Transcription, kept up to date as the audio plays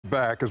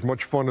back. As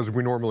much fun as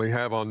we normally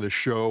have on this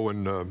show,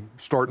 and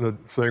starting the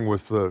thing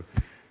with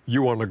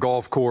you on the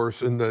golf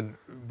course,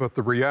 but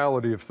the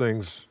reality of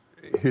things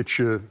hit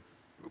you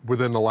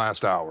within the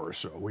last hour or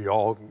so. We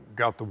all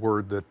got the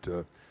word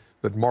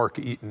that Mark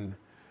Eaton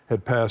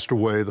had passed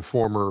away, the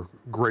former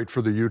great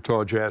for the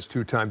Utah Jazz,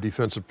 two-time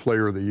Defensive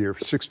Player of the Year,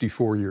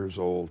 64 years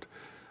old.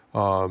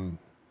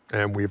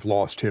 And we've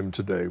lost him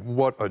today.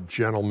 What a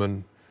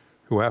gentleman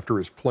who, after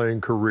his playing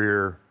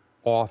career,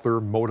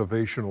 author,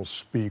 motivational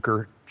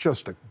speaker,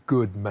 just a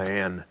good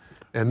man.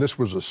 And this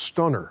was a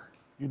stunner.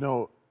 You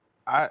know,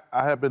 I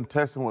have been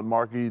texting with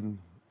Mark Eaton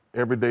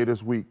every day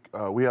this week.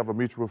 We have a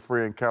mutual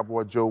friend,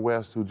 Cowboy Joe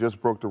West, who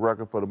just broke the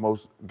record for the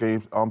most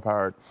games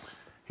umpired.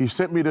 He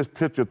sent me this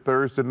picture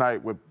Thursday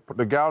night with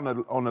the guy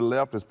on the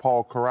left is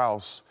Paul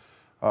Krause.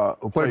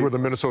 Who played with the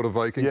Minnesota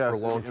Vikings for a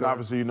long time. And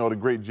obviously, you know, the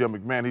great Jim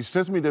McMahon. He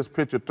sends me this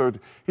picture Thursday.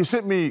 He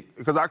sent me,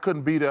 because I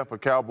couldn't be there for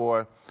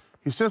Cowboy,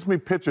 he sends me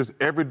pictures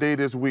every day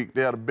this week.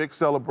 They had a big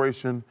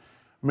celebration.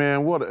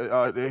 Man, what,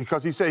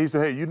 because he said,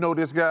 hey, you know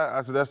this guy?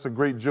 I said, that's the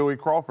great Joey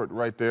Crawford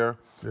right there.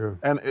 Yeah.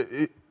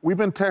 And we've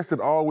been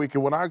texting all week.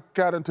 And when I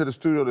got into the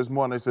studio this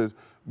morning, they said,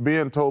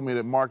 Ben told me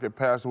that Mark had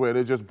passed away. And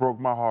it just broke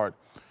my heart.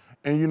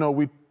 And, you know,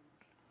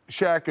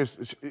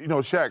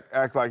 Shaq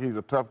acts like he's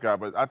a tough guy,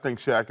 but I think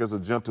Shaq is a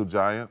gentle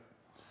giant.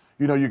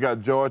 You know, you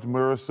got George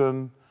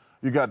Morrison,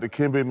 you got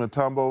Dikembe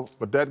Mutombo,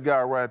 but that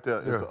guy right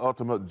there is the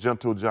ultimate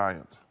gentle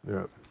giant.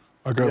 Yeah.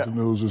 I got the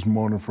news this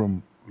morning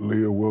from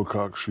Leah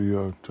Wilcox. She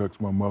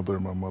texted my mother,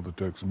 and my mother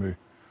texted me.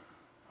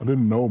 I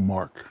didn't know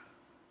Mark.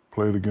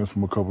 Played against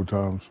him a couple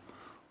times.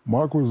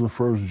 Mark was the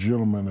first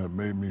gentleman that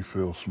made me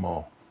feel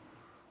small.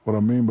 What I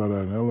mean by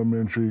that, in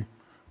elementary,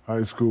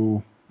 high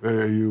school,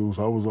 AAUs,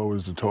 I was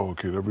always the tall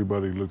kid.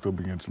 Everybody looked up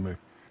against me.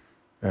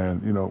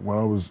 And, you know, when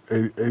I was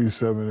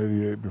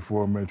 87, 88,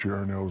 before I met you,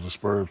 Ernie, I was a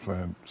Spurs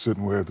fan,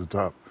 sitting way at the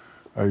top.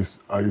 I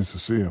used to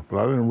see him, but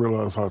I didn't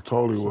realize how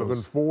tall he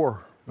was 7'4"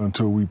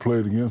 until we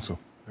played against him.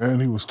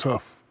 And he was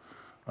tough.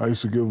 I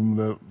used to give him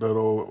that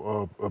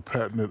old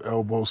patented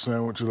elbow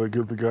sandwich that I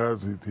give the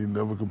guys. He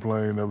never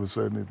complained, never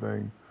said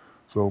anything.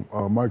 So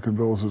my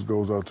condolences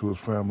goes out to his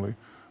family.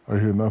 I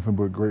hear nothing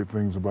but great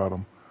things about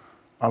him.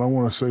 I don't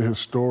want to say his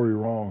story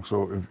wrong,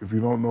 so if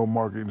you don't know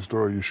Mark Eaton's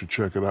story, you should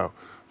check it out.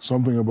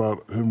 Something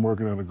about him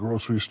working at a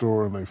grocery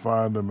store and they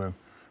find him and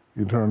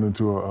he turned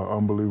into an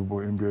unbelievable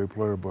NBA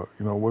player. But,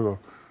 you know, what a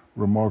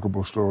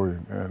remarkable story.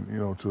 And, you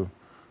know, to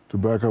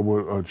back up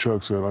what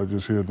Chuck said, I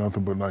just hear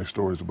nothing but nice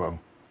stories about him.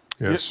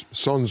 Yes,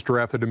 Suns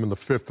drafted him in the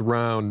 5th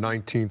round,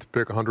 19th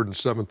pick,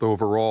 107th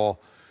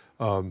overall,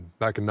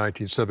 back in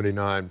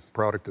 1979,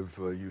 product of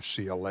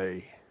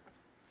UCLA.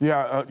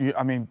 Yeah,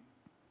 I mean,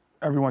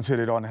 everyone's hit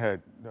it on the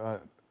head.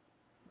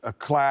 A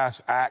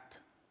class act,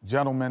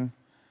 gentleman,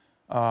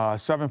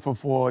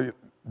 7'4"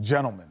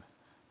 gentleman,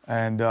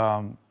 and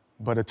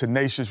but a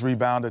tenacious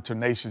rebounder,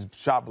 tenacious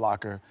shot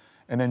blocker.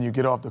 And then you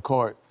get off the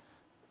court,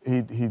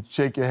 he'd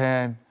shake your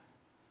hand,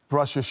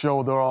 brush your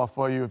shoulder off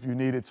for you if you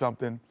needed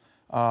something.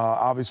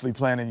 Obviously,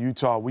 playing in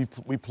Utah, we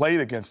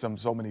played against them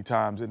so many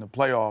times in the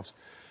playoffs.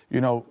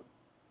 You know,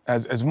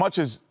 as much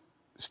as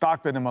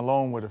Stockton and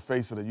Malone were the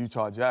face of the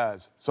Utah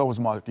Jazz, so was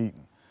Mark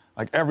Eaton.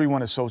 Like,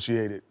 everyone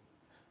associated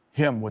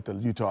him with the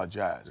Utah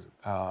Jazz.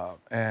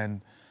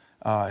 And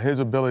his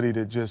ability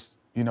to just,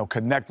 you know,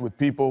 connect with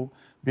people,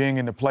 being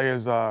in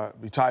the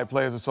Retired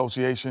Players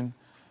Association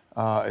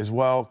as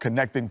well,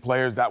 connecting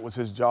players, that was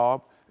his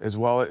job as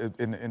well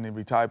in the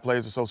Retired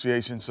Players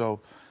Association.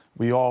 So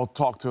we all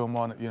talked to him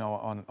on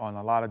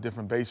a lot of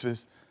different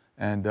bases,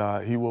 and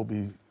he will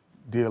be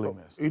dearly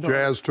missed.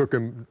 Jazz took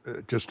him,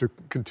 just to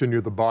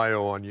continue the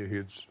bio on you,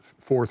 his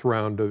 4th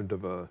round of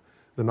the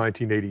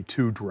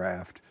 1982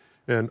 draft,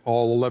 and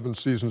all 11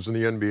 seasons in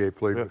the NBA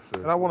played with.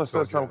 And I want to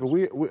say something,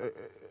 because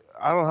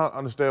I don't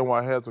understand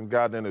why I had some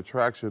goddamn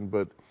attraction,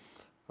 but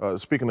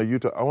speaking of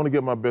Utah, I want to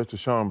give my best to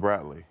Sean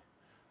Bradley.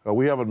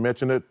 We haven't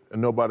mentioned it,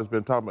 and nobody's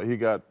been talking about it. He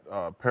got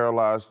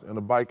paralyzed in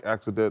a bike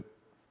accident,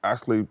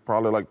 actually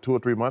probably like 2 or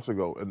 3 months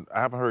ago, and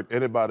I haven't heard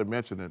anybody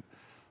mention it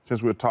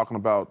since we were talking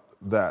about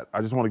that.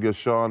 I just want to give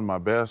Sean my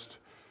best.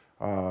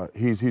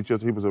 He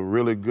was a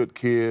really good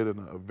kid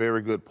and a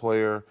very good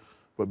player.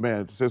 But,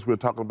 man, since we're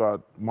talking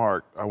about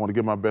Mark, I want to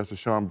give my best to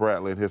Sean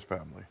Bradley and his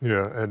family.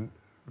 Yeah, and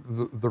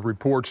the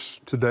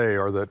reports today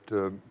are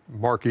that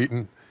Mark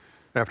Eaton,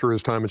 after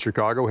his time in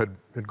Chicago,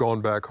 had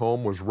gone back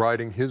home, was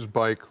riding his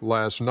bike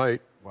last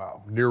night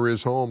near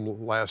his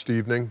home last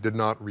evening, did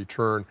not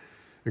return.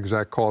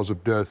 Exact cause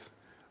of death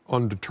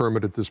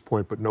undetermined at this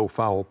point, but no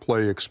foul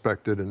play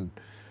expected. And,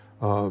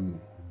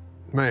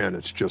 man,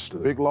 it's just a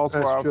big loss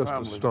for our family. That's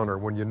just a stunner.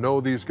 When you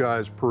know these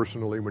guys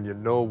personally, when you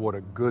know what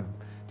a good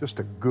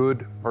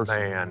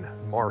man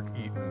Mark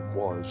Eaton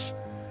was,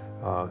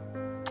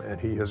 and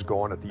he has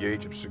gone at the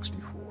age of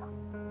 64.